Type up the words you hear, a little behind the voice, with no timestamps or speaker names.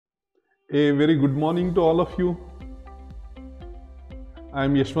A very good morning to all of you. I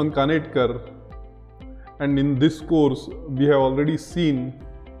am Yashwant Kanetkar, and in this course we have already seen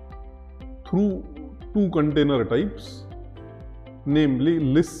through two container types, namely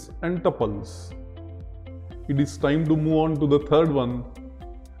lists and tuples. It is time to move on to the third one,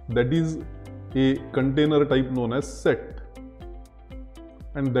 that is a container type known as set,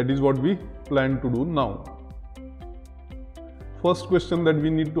 and that is what we plan to do now. First question that we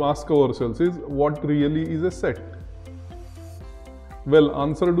need to ask ourselves is, what really is a set? Well,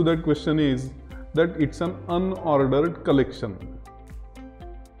 answer to that question is that it's an unordered collection.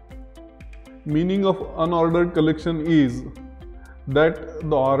 Meaning of unordered collection is that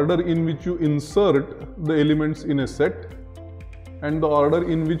the order in which you insert the elements in a set and the order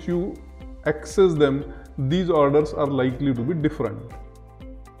in which you access them, these orders are likely to be different.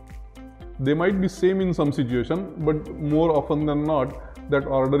 They might be same in some situation, but more often than not, that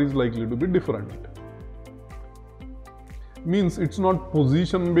order is likely to be different. Means it's not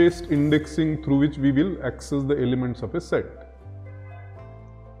position based indexing through which we will access the elements of a set.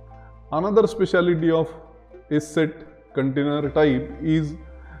 Another speciality of a set container type is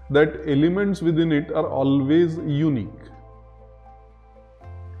that elements within it are always unique.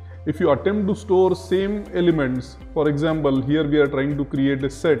 If you attempt to store same elements, for example, here we are trying to create a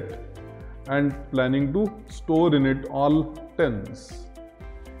set and planning to store in it all 10s.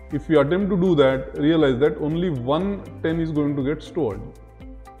 If you attempt to do that, realize that only one 10 is going to get stored.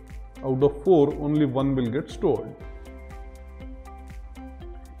 Out of 4, only 1 will get stored.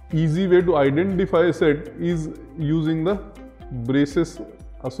 Easy way to identify a set is using the braces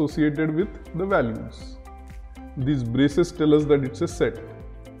associated with the values. These braces tell us that it's a set.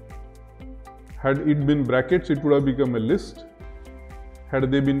 Had it been brackets, it would have become a list. Had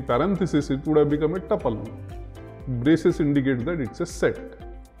they been parentheses, it would have become a tuple. Braces indicate that it's a set.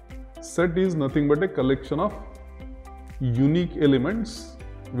 Set is nothing but a collection of unique elements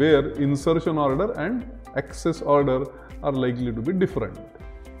where insertion order and access order are likely to be different.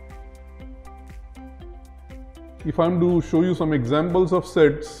 If I am to show you some examples of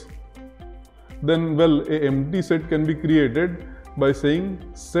sets, then well, a empty set can be created by saying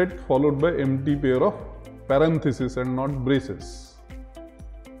set followed by empty pair of parentheses and not braces.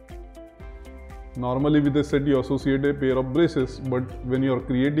 Normally with a set you associate a pair of braces, but when you are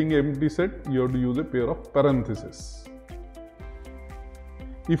creating an empty set, you have to use a pair of parentheses.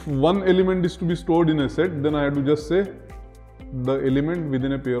 If one element is to be stored in a set, then I have to just say the element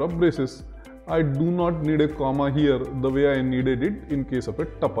within a pair of braces. I do not need a comma here the way I needed it in case of a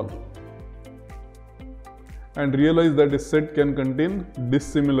tuple. And realize that a set can contain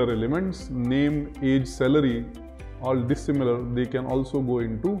dissimilar elements, name, age, salary, all dissimilar. They can also go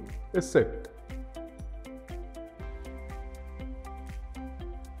into a set.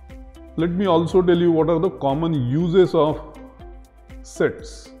 Let me also tell you what are the common uses of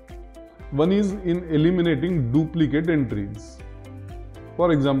sets. One is in eliminating duplicate entries.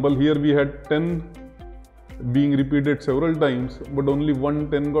 For example, here we had 10 being repeated several times, but only one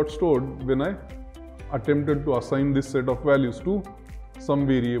 10 got stored when I attempted to assign this set of values to some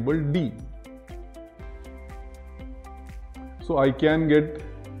variable d. So I can get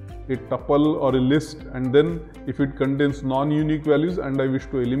a tuple or a list, and then if it contains non-unique values and I wish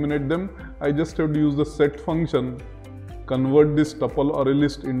to eliminate them, I just have to use the set function, convert this tuple or a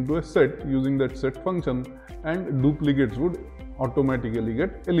list into a set using that set function, and duplicates would automatically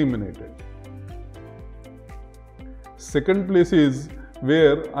get eliminated. Second place is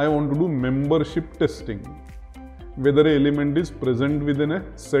where I want to do membership testing, whether an element is present within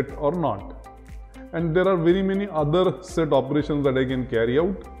a set or not. And there are very many other set operations that I can carry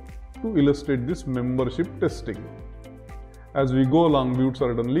out to illustrate this membership testing. As we go along, we would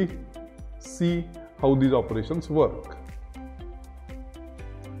certainly see how these operations work.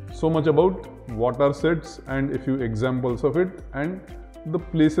 So much about what are sets and a few examples of it and the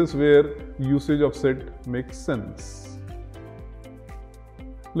places where usage of set makes sense.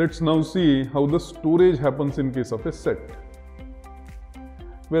 Let's now see how the storage happens in case of a set.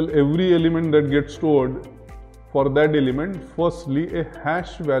 Well, every element that gets stored, for that element, firstly a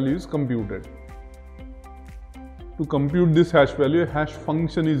hash value is computed. To compute this hash value, a hash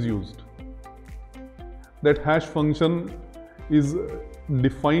function is used. That hash function is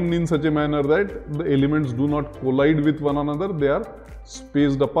defined in such a manner that the elements do not collide with one another, they are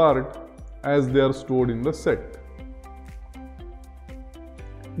spaced apart as they are stored in the set.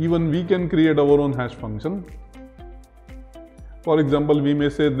 Even we can create our own hash function. For example, we may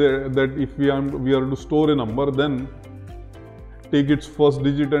say that if we are to store a number, then take its first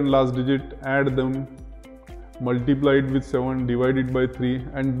digit and last digit, add them, multiply it with 7, divide it by 3,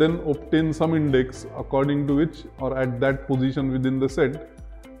 and then obtain some index according to which, or at that position within the set,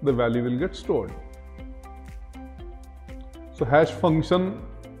 the value will get stored. So hash function,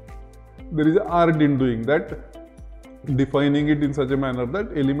 there is an art in doing that, defining it in such a manner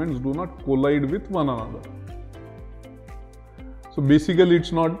that elements do not collide with one another. So basically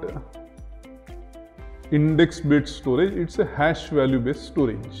it's not index based storage, it's a hash value based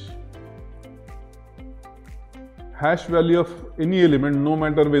storage. Hash value of any element, no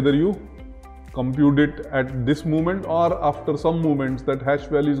matter whether you compute it at this moment or after some moments, that hash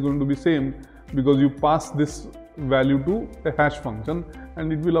value is going to be same, because you pass this value to a hash function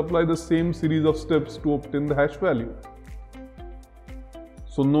and it will apply the same series of steps to obtain the hash value.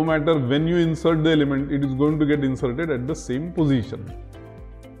 So no matter when you insert the element, it is going to get inserted at the same position.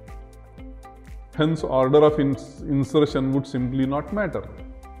 Hence, order of insertion would simply not matter.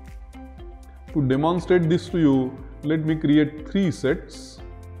 To demonstrate this to you, let me create 3 sets.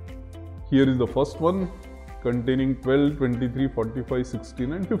 Here is the first one containing 12, 23, 45,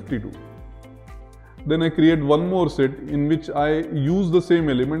 16 and 52. Then I create one more set in which I use the same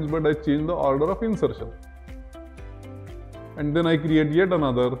elements but I change the order of insertion. And then I create yet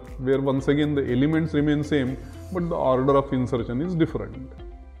another where once again the elements remain same but the order of insertion is different.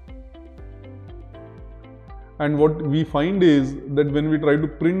 And what we find is that when we try to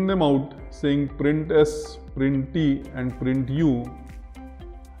print them out, saying print S, print T and print U,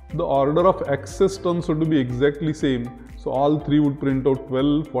 the order of access turns out to be exactly same. So all 3 would print out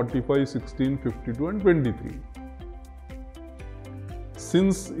 12, 45, 16, 52 and 23.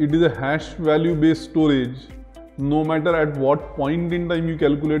 Since it is a hash value based storage, no matter at what point in time you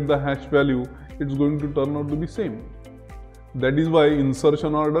calculate the hash value, it's going to turn out to be same. That is why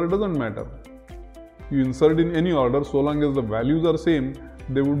insertion order doesn't matter. You insert in any order, so long as the values are same,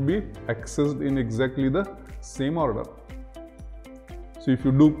 they would be accessed in exactly the same order. So if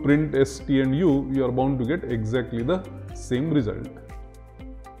you do print S, T and U, you are bound to get exactly the same result.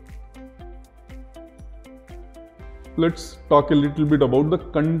 Let's talk a little bit about the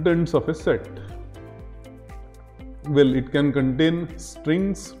contents of a set. Well, it can contain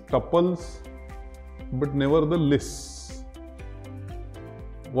strings, tuples, but never the lists.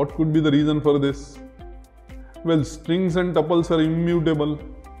 What could be the reason for this? Well, strings and tuples are immutable,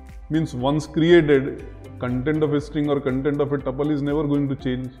 means once created, content of a string or content of a tuple is never going to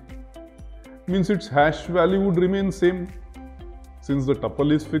change. Means its hash value would remain same. Since the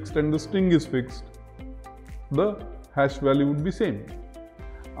tuple is fixed and the string is fixed, the hash value would be same.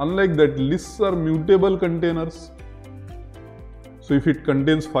 Unlike that, lists are mutable containers. So if it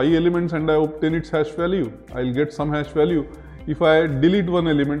contains 5 elements and I obtain its hash value, I'll get some hash value. If I delete one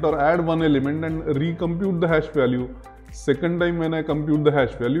element or add one element and recompute the hash value, second time when I compute the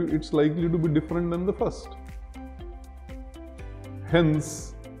hash value, it's likely to be different than the first.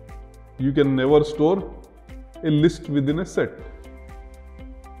 Hence, you can never store a list within a set.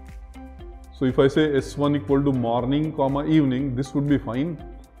 So if I say S1 equal to morning, comma, evening, this would be fine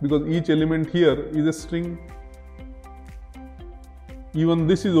because each element here is a string. Even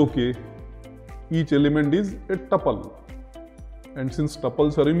this is okay. Each element is a tuple. And since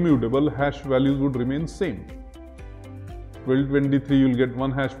tuples are immutable, hash values would remain same. 1223 you will get one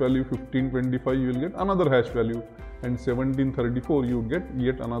hash value, 1525 you will get another hash value, and 1734 you would get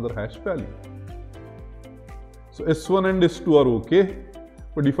yet another hash value. So S1 and S2 are okay,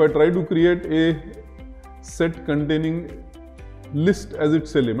 but if I try to create a set containing list as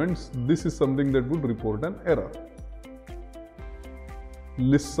its elements, this is something that would report an error.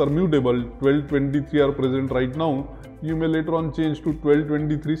 Lists are mutable, 1223 are present right now, you may later on change to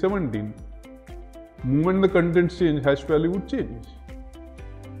 1223 17. Moment the contents change, hash value would change.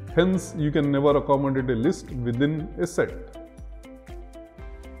 Hence, you can never accommodate a list within a set.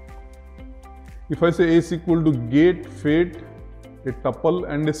 If I say A is equal to gate, fate, a tuple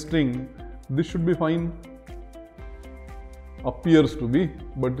and a string, this should be fine. Appears to be,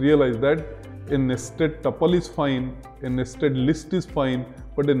 but realize that a nested tuple is fine, a nested list is fine,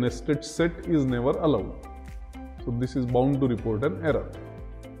 but a nested set is never allowed. So this is bound to report an error.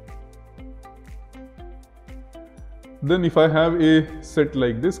 Then if I have a set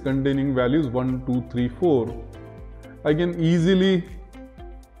like this containing values 1, 2, 3, 4, I can easily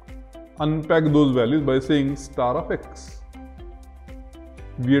unpack those values by saying star of x.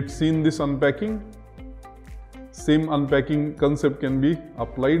 We had seen this unpacking. Same unpacking concept can be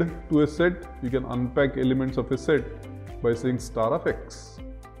applied to a set. You can unpack elements of a set by saying star of x.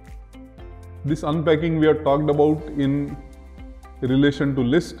 This unpacking we have talked about in relation to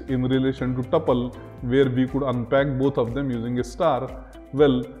list, in relation to tuple, where we could unpack both of them using a star.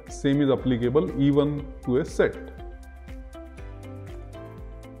 Well, same is applicable even to a set.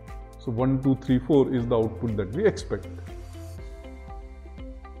 So 1, 2, 3, 4 is the output that we expect.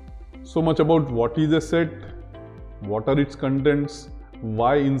 So much about what is a set, what are its contents,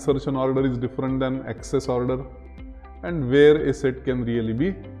 why insertion order is different than access order, and where a set can really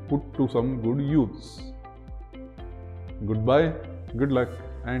be put to some good use. Goodbye, good luck,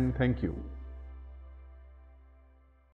 and thank you.